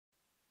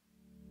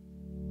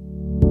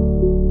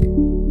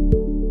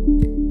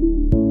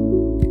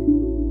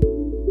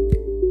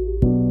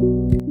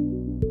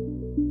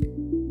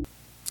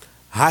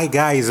Hi,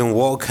 guys, and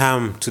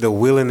welcome to the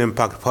Will and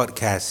Impact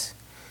podcast.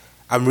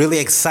 I'm really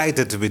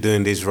excited to be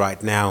doing this right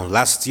now.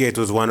 Last year, it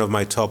was one of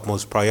my top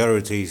most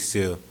priorities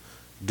to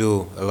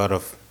do a lot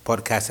of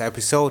podcast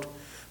episode,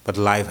 but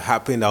life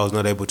happened. I was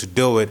not able to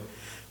do it.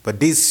 But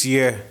this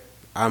year,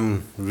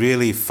 I'm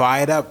really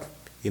fired up,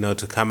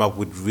 to come up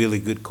with really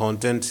good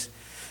content.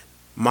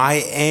 My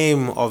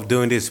aim of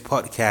doing this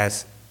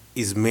podcast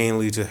is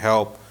mainly to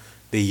help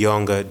the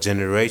younger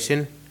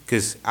generation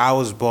because I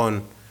was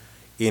born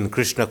in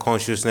Krishna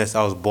consciousness.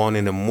 I was born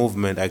in a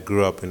movement. I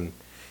grew up in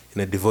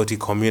a devotee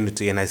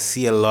community, and I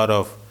see a lot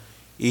of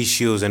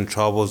issues and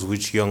troubles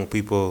which young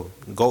people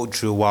go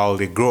through while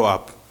they grow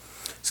up.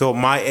 So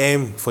my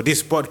aim for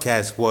this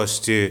podcast was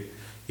to,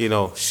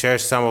 share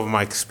some of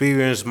my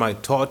experience, my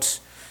thoughts,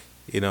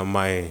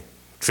 my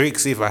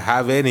tricks if I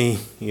have any,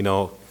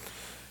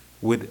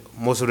 with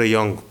most of the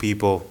young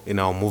people in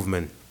our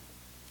movement.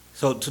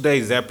 So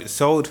today's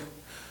episode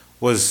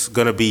was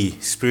gonna be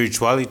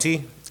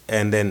spirituality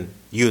and then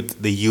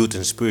the youth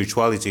and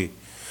spirituality.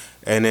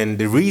 And then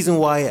the reason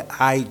why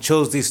I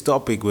chose this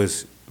topic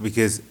was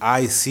because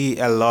I see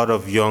a lot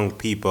of young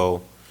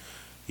people,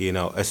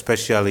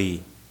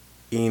 especially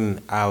in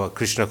our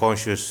Krishna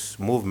conscious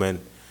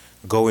movement,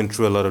 going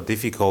through a lot of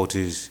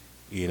difficulties,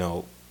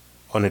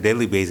 on a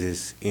daily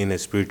basis in a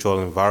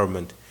spiritual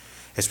environment.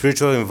 A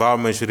spiritual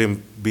environment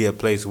shouldn't be a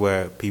place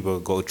where people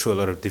go through a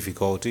lot of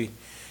difficulty.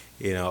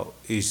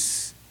 It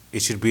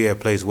should be a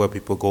place where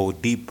people go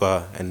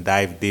deeper and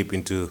dive deep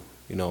into,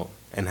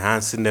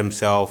 enhancing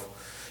themselves,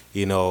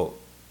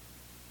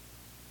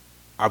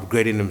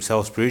 upgrading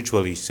themselves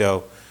spiritually.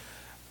 So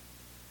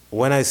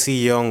when I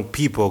see young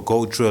people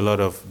go through a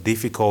lot of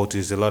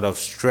difficulties, a lot of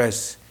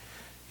stress,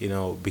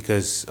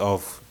 because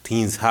of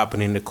things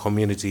happening in the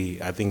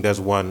community, I think that's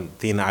one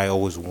thing I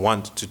always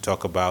want to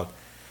talk about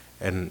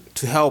and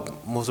to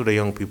help most of the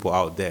young people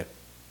out there.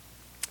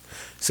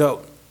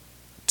 So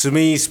to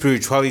me,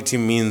 spirituality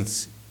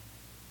means,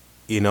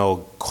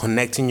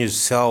 connecting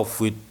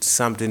yourself with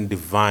something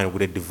divine,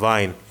 with a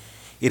divine.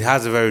 It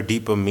has a very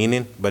deeper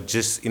meaning, but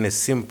just in a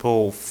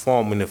simple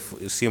form, in a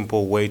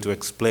simple way to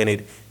explain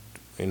it,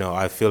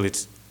 I feel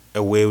it's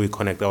a way we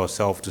connect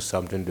ourselves to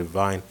something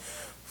divine.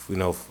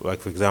 Like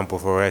for example,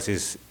 for us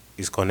is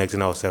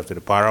connecting ourselves to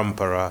the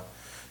parampara,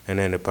 and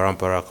then the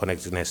parampara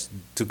connecting us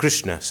to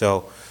Krishna.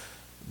 So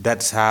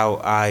that's how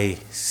I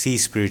see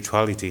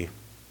spirituality.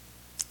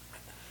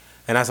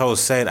 And as I was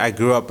saying, I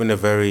grew up in a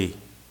very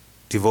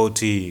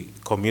devotee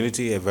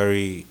community, a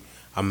very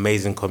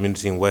amazing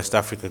community in West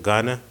Africa,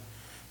 Ghana.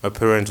 My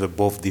parents were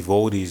both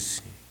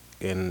devotees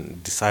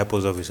and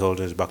disciples of His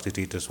Holiness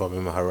Bhakti Swami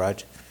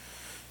Maharaj.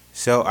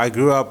 So I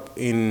grew up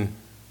in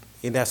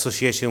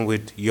association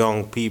with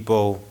young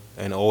people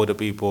and older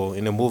people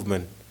in the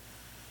movement.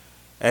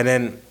 And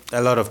then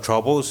a lot of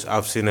troubles.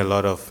 I've seen a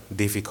lot of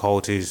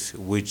difficulties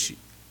which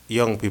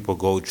young people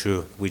go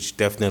through, which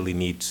definitely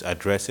needs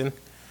addressing.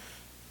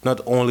 Not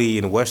only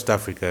in West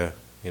Africa,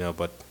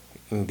 but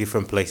in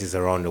different places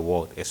around the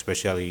world,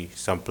 especially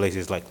some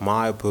places like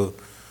Mayapur,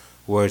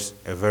 where it's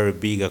a very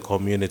bigger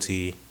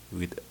community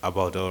with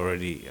about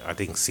already, I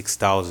think,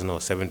 6,000 or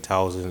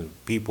 7,000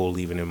 people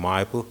living in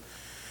Mayapur.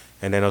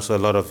 And then also a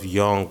lot of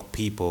young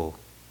people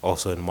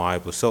also in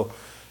Mayapur. So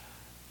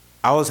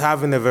I was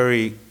having a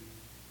very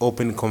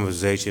open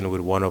conversation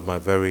with one of my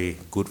very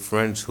good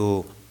friends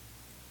who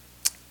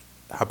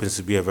happens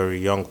to be a very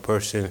young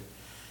person,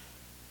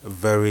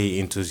 very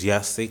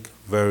enthusiastic,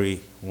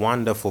 very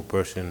wonderful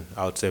person,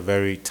 I would say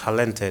very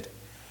talented.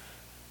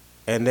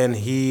 And then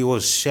he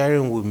was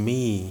sharing with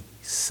me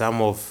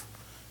some of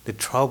the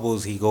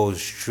troubles he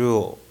goes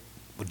through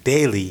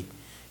daily,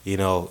 in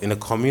the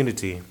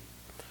community,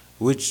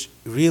 which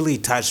really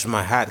touched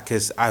my heart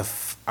because I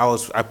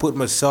put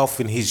myself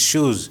in his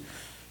shoes,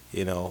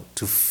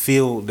 to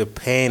feel the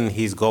pain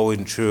he's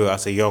going through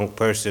as a young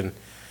person.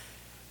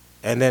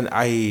 And then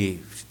I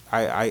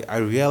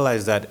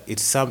realized that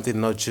it's something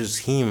not just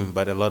him,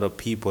 but a lot of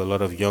people, a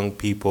lot of young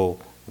people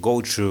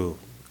go through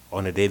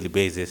on a daily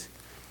basis.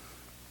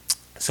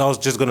 So I was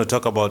just going to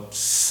talk about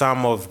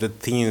some of the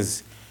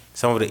things,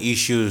 some of the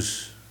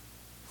issues,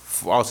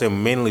 I'll say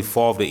mainly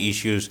four of the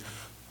issues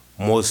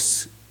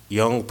most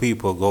young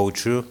people go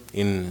through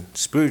in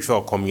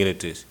spiritual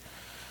communities.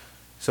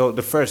 So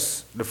the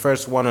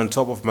first one on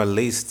top of my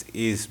list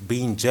is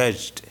being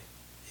judged,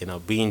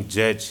 being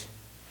judged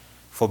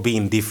for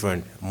being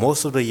different.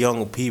 Most of the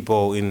young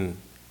people in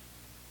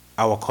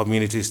our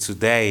communities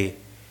today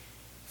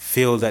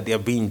feel that they're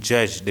being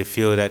judged. They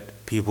feel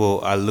that people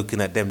are looking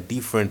at them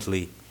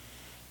differently.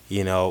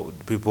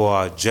 People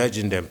are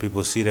judging them.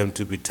 People see them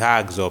to be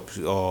tags or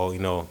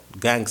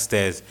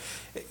gangsters.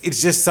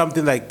 It's just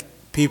something like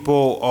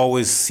people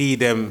always see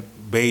them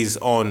based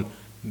on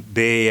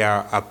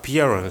their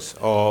appearance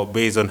or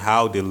based on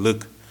how they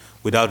look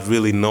without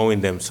really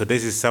knowing them. So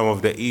this is some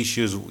of the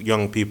issues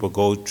young people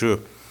go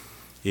through.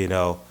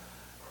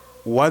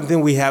 One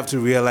thing we have to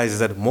realize is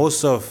that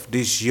most of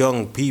these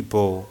young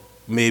people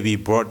may be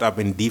brought up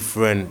in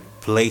different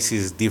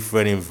places,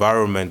 different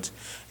environments,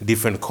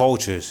 different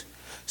cultures.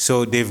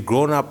 So they've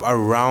grown up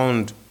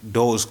around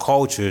those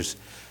cultures,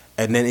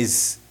 and then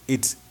it's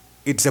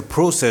a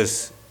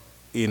process.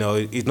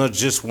 It's not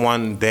just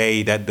one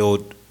day that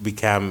they'll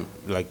become,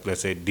 like,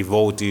 let's say,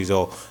 devotees,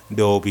 or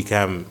they'll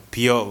become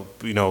pure.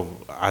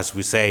 As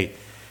we say,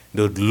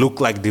 they'll look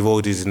like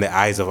devotees in the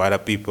eyes of other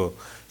people,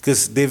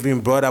 because they've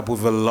been brought up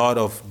with a lot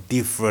of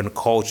different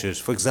cultures.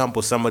 For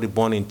example, somebody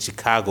born in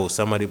Chicago,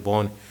 somebody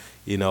born,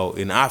 in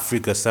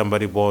Africa,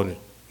 somebody born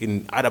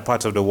in other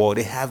parts of the world.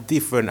 They have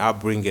different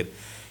upbringing.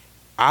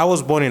 I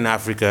was born in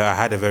Africa. I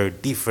had a very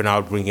different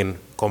upbringing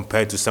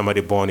compared to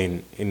somebody born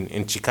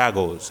in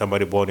Chicago,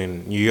 somebody born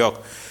in New York.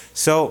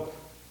 So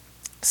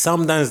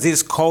sometimes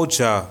this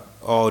culture,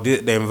 or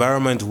the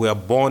environment we are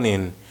born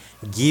in,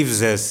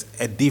 gives us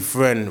a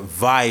different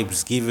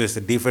vibes, gives us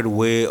a different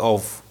way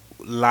of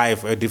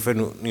life, a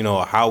different,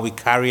 how we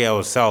carry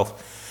ourselves.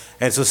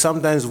 And so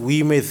sometimes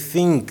we may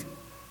think,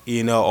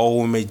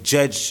 or we may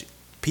judge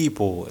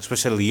people,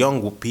 especially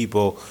young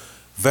people,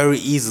 very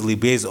easily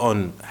based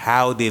on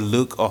how they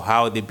look or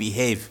how they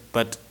behave.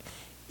 But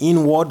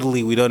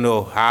inwardly, we don't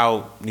know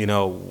how,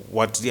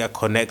 what their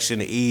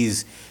connection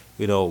is,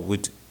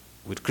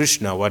 with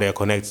Krishna, what their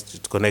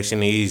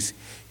connection is,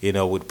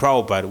 with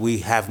Prabhupada. We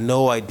have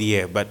no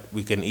idea, but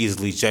we can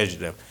easily judge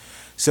them.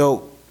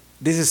 So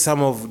this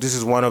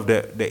is one of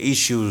the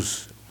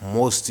issues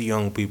most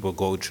young people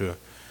go through.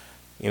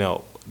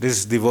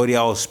 This devotee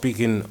I was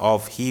speaking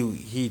of,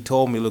 he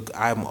told me, look,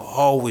 I'm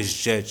always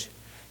judged.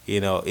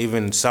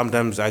 Even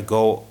sometimes I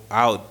go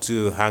out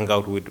to hang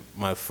out with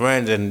my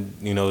friends, and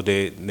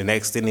the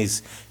next thing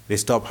is they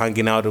stop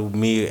hanging out with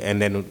me,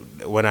 and then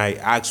when I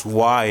ask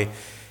why,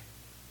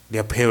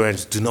 their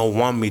parents do not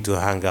want me to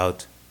hang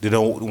out. They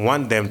don't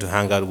want them to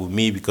hang out with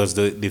me because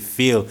they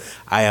feel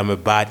I am a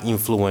bad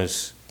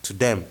influence to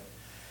them.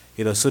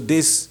 So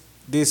this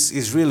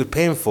is really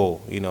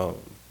painful.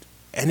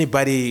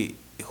 Anybody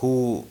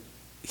who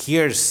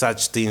hears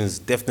such things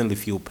definitely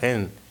feel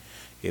pain.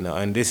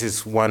 And this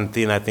is one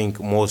thing I think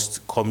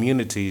most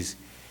communities,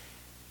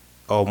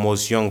 or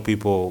most young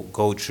people,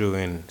 go through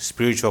in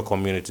spiritual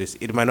communities.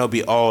 It might not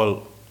be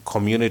all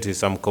communities.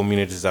 Some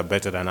communities are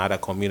better than other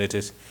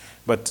communities,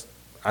 but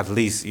at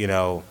least,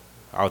 I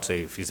would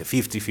say it's a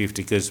 50-50,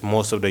 because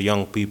most of the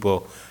young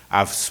people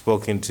I've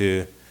spoken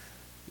to,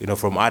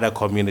 from other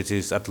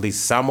communities, at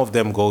least some of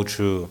them go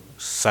through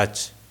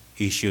such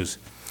issues.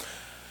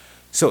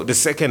 So the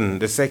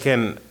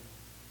second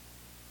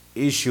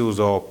issues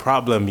or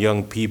problem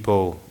young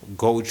people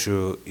go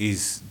through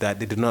is that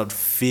they do not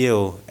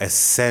feel a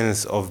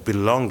sense of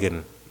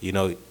belonging.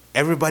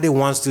 Everybody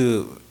wants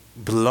to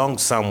belong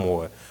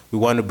somewhere. We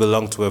want to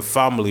belong to a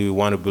family. We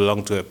want to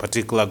belong to a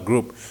particular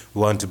group.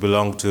 We want to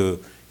belong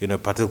to, a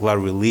particular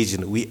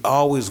religion. We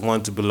always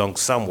want to belong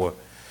somewhere.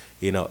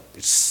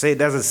 Say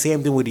that's the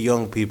same thing with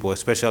young people,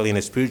 especially in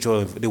a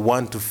spiritual. They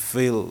want to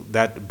feel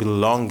that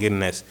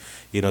belongingness,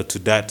 to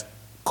that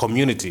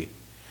community.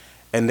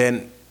 And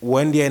then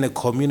when they're in a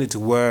community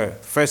where,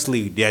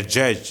 firstly, they are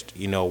judged,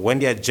 when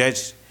they are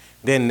judged,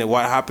 then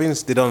what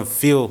happens? They don't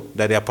feel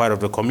that they are part of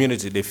the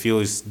community. They feel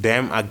it's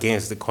them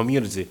against the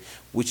community,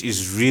 which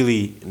is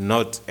really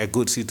not a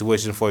good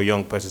situation for a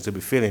young person to be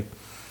feeling.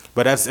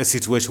 But that's a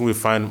situation we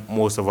find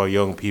most of our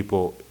young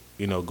people,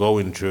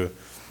 going through,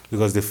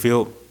 because they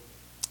feel,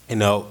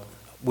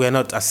 we are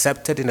not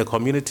accepted in the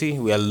community.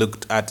 We are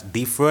looked at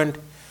different.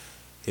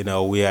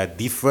 We are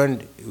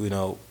different.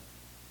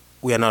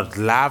 We are not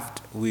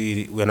loved.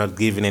 We are not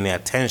given any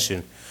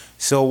attention.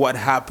 So what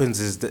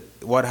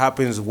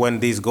happens when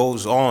this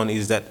goes on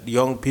is that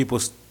young people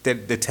they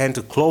tend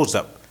to close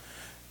up.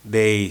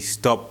 They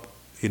stop,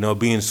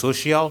 being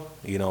social.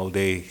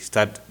 They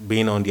start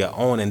being on their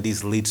own, and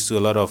this leads to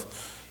a lot of,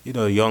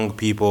 young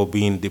people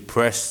being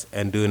depressed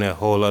and doing a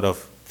whole lot of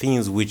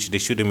things which they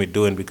shouldn't be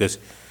doing, because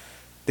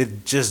they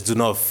just do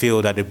not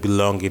feel that they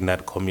belong in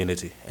that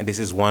community. And this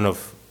is one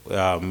of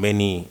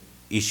many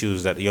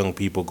issues that young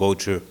people go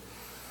through.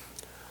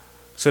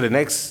 So the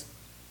next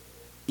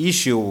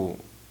issue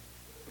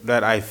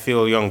that I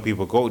feel young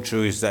people go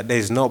through is that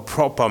there's no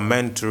proper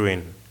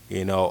mentoring,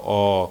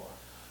 or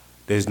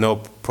there's no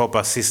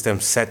proper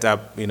system set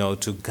up,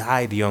 to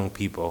guide young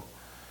people.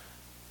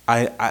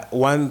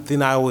 One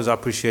thing I always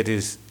appreciate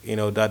is,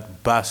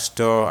 that bus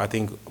tour. I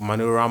think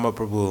Manurama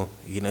Prabhu,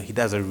 he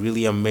does a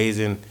really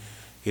amazing,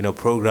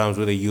 programs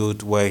with the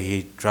youth where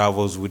he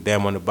travels with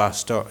them on the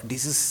bus tour.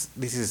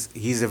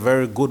 He's a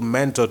very good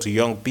mentor to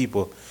young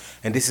people.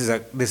 And this is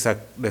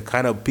the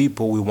kind of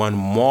people we want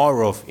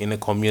more of in the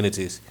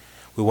communities.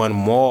 We want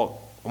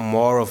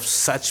more of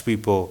such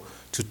people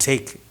to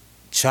take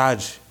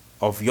charge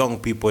of young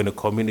people in the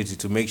community,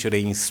 to make sure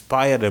they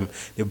inspire them,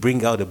 they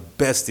bring out the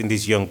best in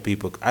these young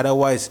people.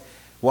 Otherwise,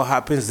 what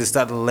happens? They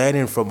start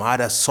learning from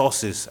other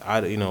sources,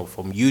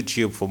 from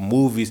YouTube, from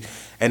movies,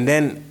 and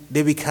then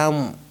they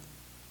become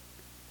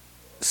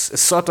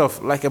sort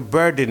of like a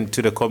burden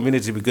to the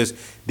community because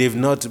they've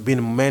not been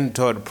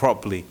mentored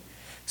properly.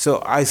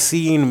 So I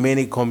see in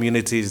many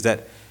communities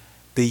that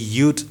the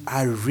youth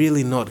are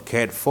really not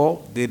cared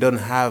for. They don't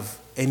have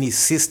any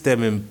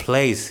system in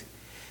place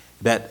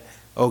that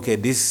okay,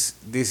 this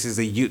is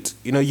the youth.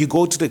 You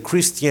go to the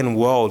Christian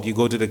world, you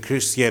go to the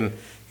Christian,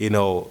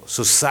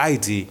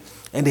 society,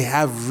 and they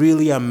have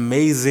really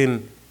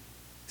amazing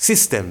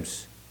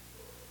systems.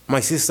 My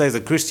sister is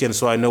a Christian,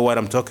 so I know what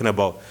I'm talking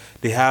about.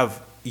 They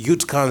have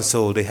youth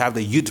council, they have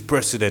the youth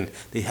president,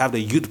 they have the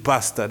youth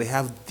pastor, they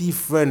have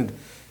different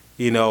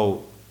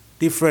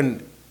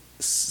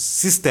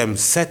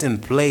systems set in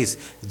place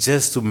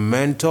just to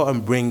mentor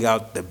and bring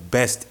out the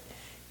best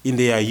in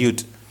their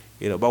youth.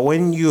 But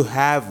when you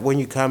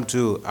come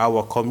to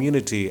our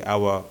community,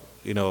 our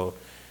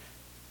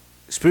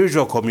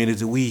spiritual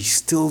community, we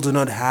still do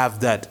not have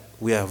that.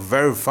 We are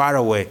very far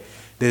away.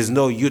 There's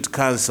no youth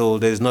council.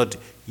 There's not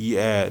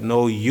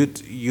no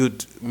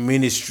youth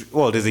ministry.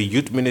 Well, there's a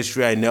youth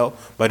ministry, I know,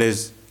 but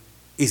is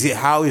it,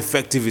 how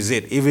effective is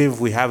it? Even if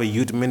we have a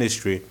youth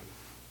ministry,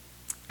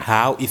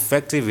 how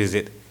effective is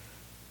it?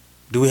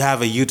 Do we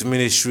have a youth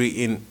ministry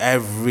in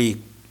every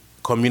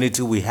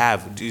community we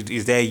have?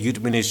 Is there a youth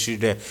ministry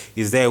there?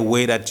 Is there a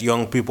way that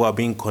young people are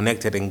being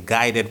connected and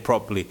guided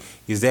properly?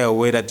 Is there a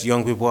way that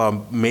young people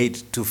are made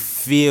to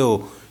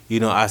feel,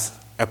 as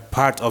a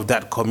part of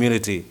that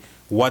community?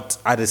 What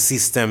are the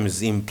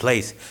systems in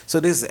place? So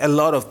there's a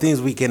lot of things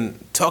we can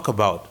talk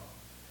about.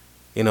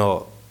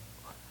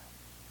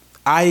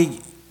 I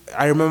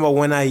I remember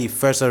when I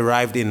first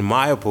arrived in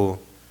Mayapur,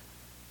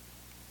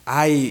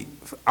 I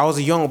was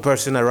a young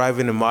person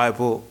arriving in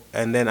Mayapur,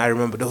 and then I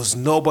remember there was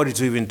nobody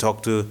to even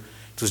talk to.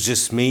 It was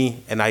just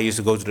me, and I used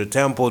to go to the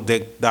temple,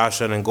 take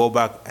darshan, and go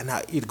back. And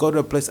I'd go to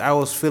a place I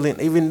was feeling,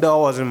 even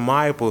though I was in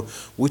Mayapur,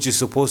 which is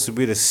supposed to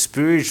be the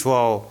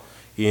spiritual,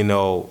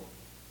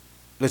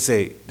 let's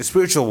say the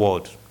spiritual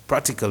world,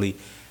 practically.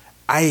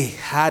 I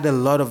had a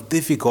lot of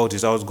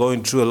difficulties. I was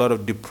going through a lot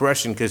of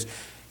depression because,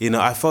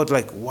 I felt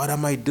like, what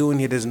am I doing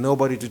here? There's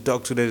nobody to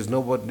talk to. There's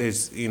nobody.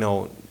 There's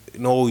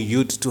no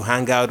youth to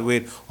hang out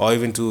with, or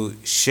even to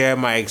share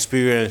my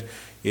experience.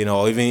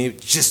 Or even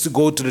just to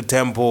go to the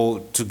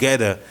temple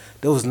together.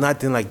 There was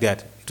nothing like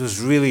that. It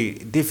was really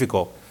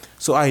difficult.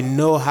 So I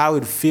know how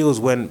it feels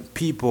when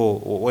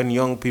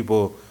young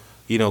people,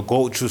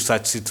 go through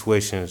such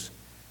situations.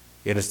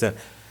 You understand?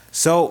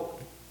 So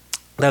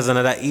that's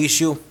another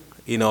issue.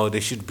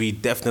 There should be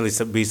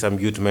definitely be some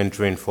youth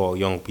mentoring for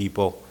young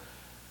people.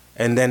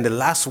 And then the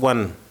last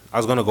one, I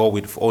was gonna go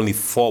with only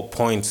 4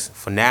 points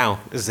for now.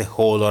 There's a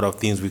whole lot of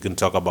things we can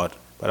talk about,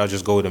 but I'll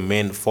just go with the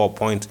main 4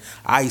 points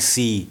I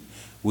see,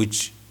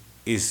 which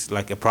is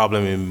like a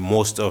problem in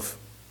most of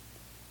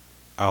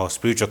our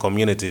spiritual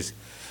communities.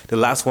 The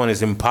last one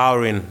is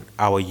empowering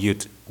our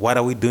youth. What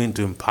are we doing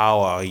to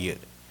empower our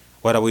youth?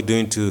 What are we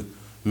doing to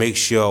make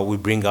sure we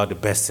bring out the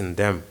best in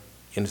them?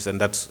 You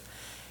understand? That's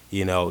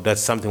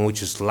something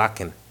which is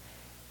lacking.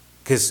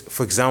 Because,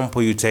 for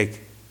example, you take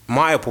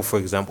Mayapur, for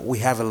example, we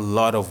have a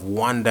lot of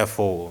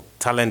wonderful,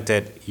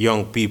 talented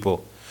young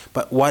people.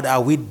 But what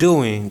are we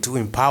doing to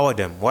empower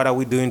them? What are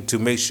we doing to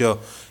make sure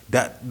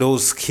that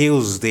those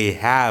skills they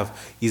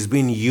have is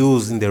being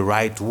used in the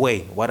right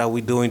way? What are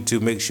we doing to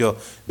make sure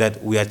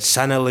that we are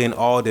channeling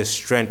all the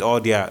strength,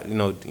 all their,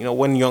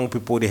 when young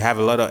people, they have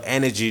a lot of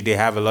energy, they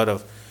have a lot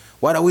of,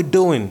 what are we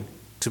doing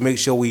to make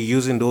sure we're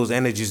using those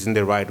energies in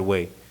the right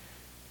way?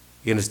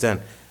 You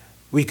understand?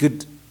 We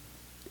could,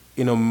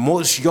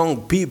 most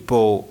young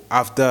people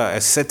after a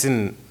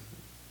certain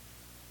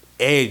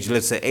age,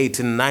 let's say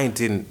 18,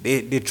 19,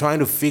 they're trying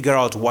to figure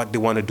out what they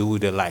want to do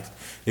with their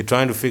life. They're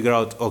trying to figure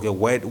out, okay,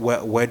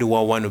 where do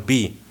I want to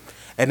be?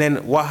 And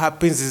then what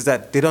happens is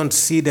that they don't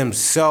see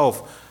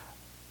themselves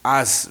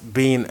as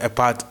being a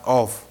part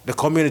of the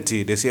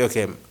community. They say,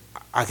 okay,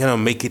 I cannot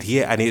make it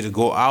here. I need to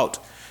go out.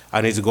 I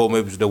need to go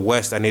maybe to the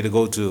West. I need to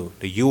go to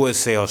the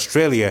USA,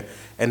 Australia,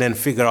 and then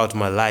figure out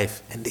my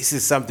life. And this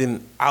is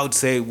something I would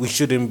say we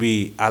shouldn't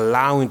be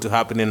allowing to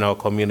happen in our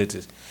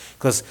communities.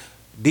 Because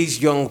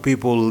these young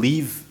people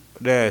leave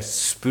their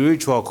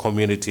spiritual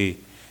community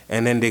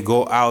and then they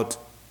go out.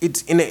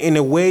 It's in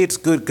a way it's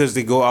good because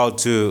they go out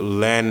to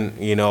learn,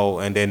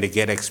 and then they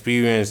get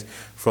experience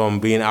from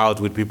being out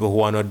with people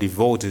who are not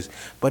devotees.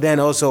 But then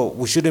also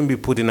we shouldn't be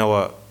putting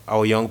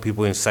our young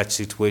people in such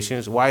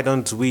situations. Why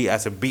don't we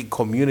as a big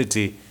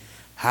community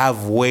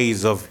have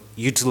ways of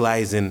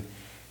utilizing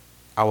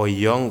our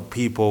young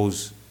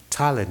people's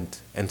talent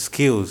and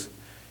skills,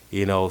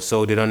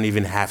 so they don't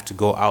even have to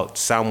go out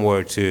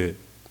somewhere to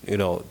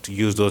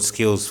use those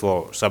skills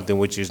for something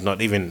which is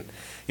not even,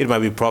 it might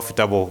be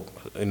profitable,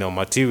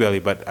 materially,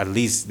 but at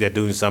least they're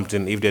doing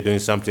something. If they're doing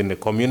something in the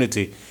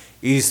community,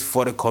 is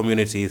for the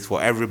community, it's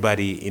for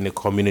everybody in the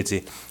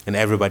community, and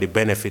everybody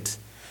benefits.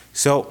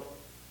 So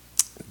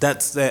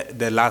that's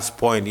the last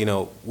point.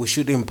 We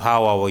should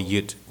empower our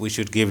youth. We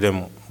should give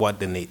them what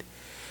they need.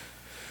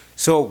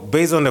 So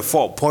based on the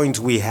 4 points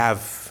we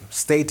have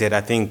stated,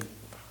 I think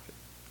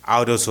I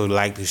would also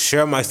like to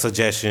share my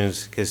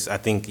suggestions, because I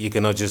think you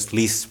cannot just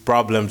list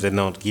problems and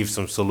not give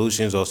some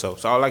solutions also.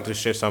 So I'd like to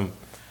share some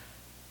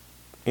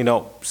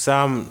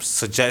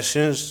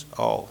suggestions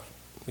or,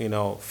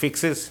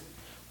 fixes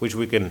which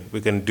we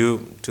can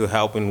do to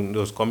help in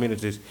those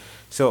communities.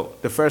 So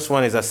the first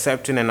one is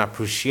accepting and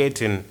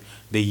appreciating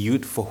the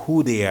youth for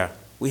who they are.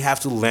 We have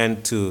to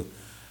learn to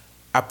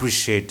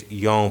appreciate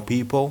young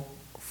people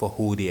for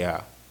who they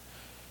are,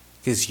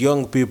 because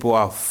young people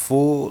are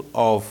full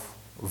of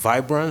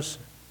vibrance.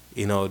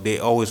 They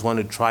always want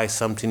to try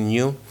something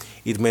new.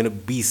 It may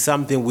be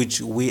something which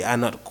we are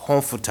not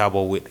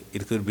comfortable with.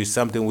 It could be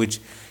something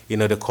which,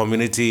 the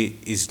community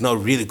is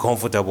not really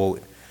comfortable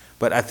with.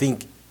 But I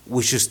think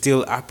we should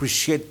still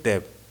appreciate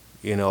them,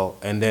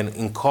 and then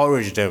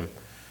encourage them.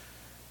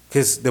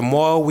 Because the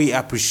more we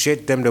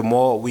appreciate them, the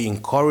more we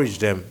encourage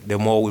them, the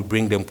more we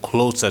bring them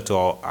closer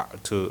to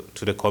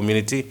to the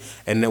community.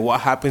 And then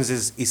what happens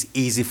is it's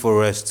easy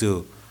for us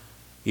to,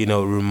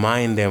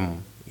 remind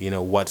them,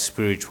 what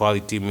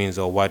spirituality means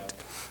or what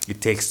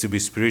it takes to be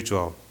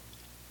spiritual.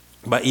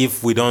 But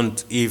if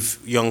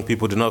young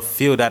people do not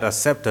feel that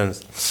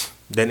acceptance,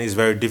 then it's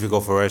very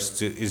difficult for us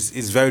to.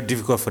 It's very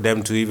difficult for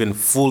them to even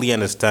fully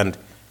understand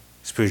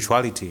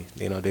spirituality.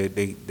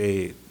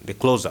 They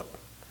close up.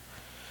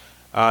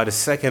 The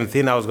second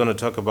thing I was going to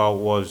talk about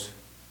was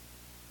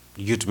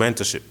youth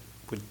mentorship.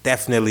 We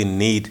definitely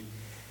need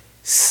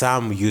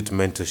some youth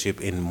mentorship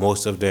in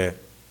most of the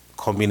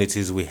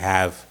communities we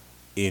have,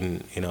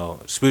 in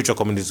spiritual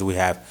communities we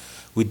have.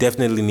 We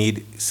definitely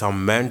need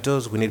some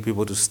mentors. We need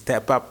people to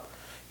step up,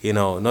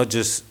 not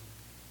just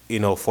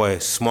for a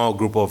small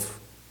group of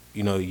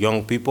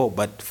young people,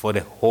 but for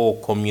the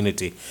whole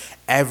community.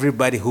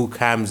 Everybody who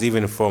comes,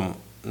 even from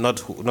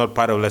not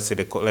part of, let's say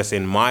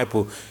in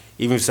Maipo,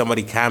 even if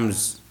somebody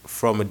comes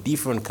from a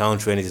different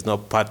country and is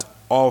not part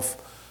of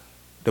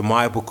the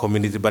Maipo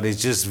community, but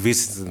is just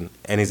visiting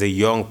and is a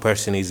young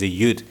person, is a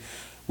youth,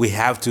 we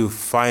have to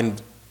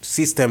find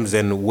systems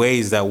and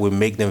ways that will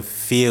make them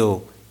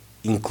feel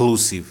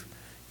inclusive,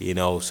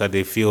 so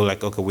they feel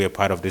like, okay, we're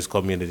part of this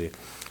community.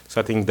 So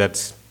I think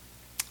that's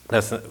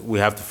we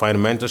have to find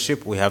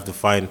mentorship. We have to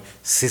find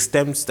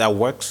systems that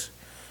works,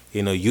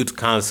 youth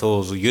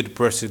councils, youth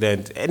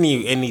president,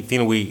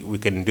 anything we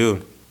can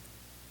do,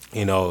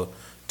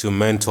 to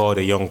mentor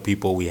the young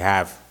people we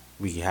have.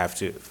 We have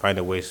to find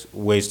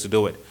ways to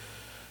do it.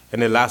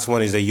 And the last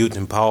one is the youth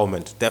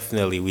empowerment.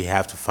 Definitely, we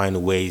have to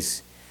find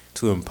ways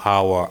to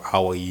empower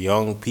our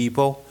young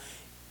people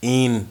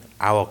in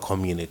our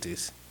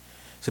communities.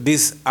 So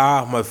these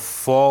are my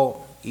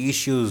 4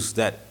 issues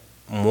that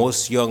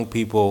most young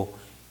people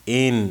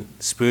in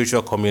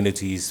spiritual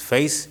communities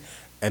face,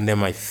 and then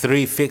my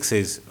 3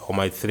 fixes or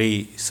my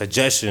 3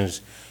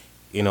 suggestions,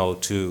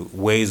 to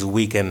ways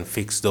we can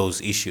fix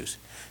those issues.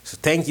 So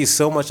thank you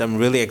so much. I'm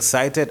really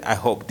excited. I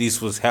hope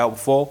this was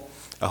helpful.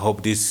 I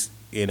hope this,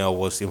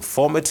 was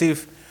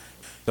informative.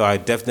 So I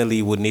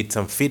definitely would need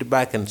some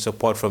feedback and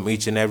support from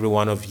each and every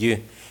one of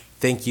you.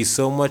 Thank you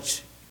so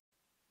much.